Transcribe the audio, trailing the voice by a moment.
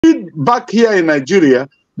we back here in Nigeria,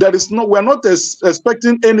 we're not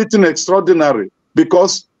expecting anything extraordinary,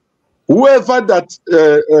 because whoever that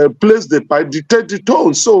plays the pipe dictates the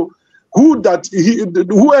tone. So whoever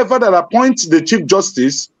that appoints the Chief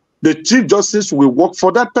Justice will work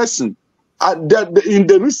for that person. In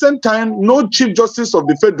the recent time, no Chief Justice of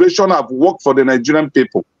the Federation have worked for the Nigerian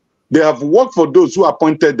people. They have worked for those who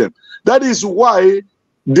appointed them. That is why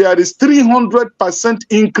there is 300%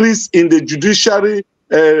 increase in the judiciary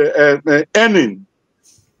earning.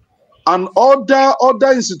 And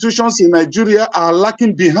other institutions in Nigeria are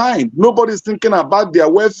lacking behind. Nobody's thinking about their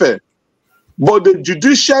welfare. But the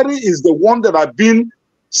judiciary is the one that have been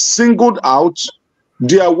singled out.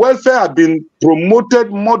 Their welfare have been promoted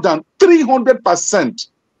more than 300%.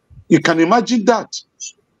 You can imagine that.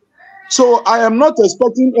 So I am not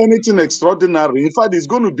expecting anything extraordinary. In fact, it's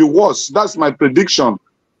going to be worse. That's my prediction.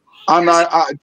 And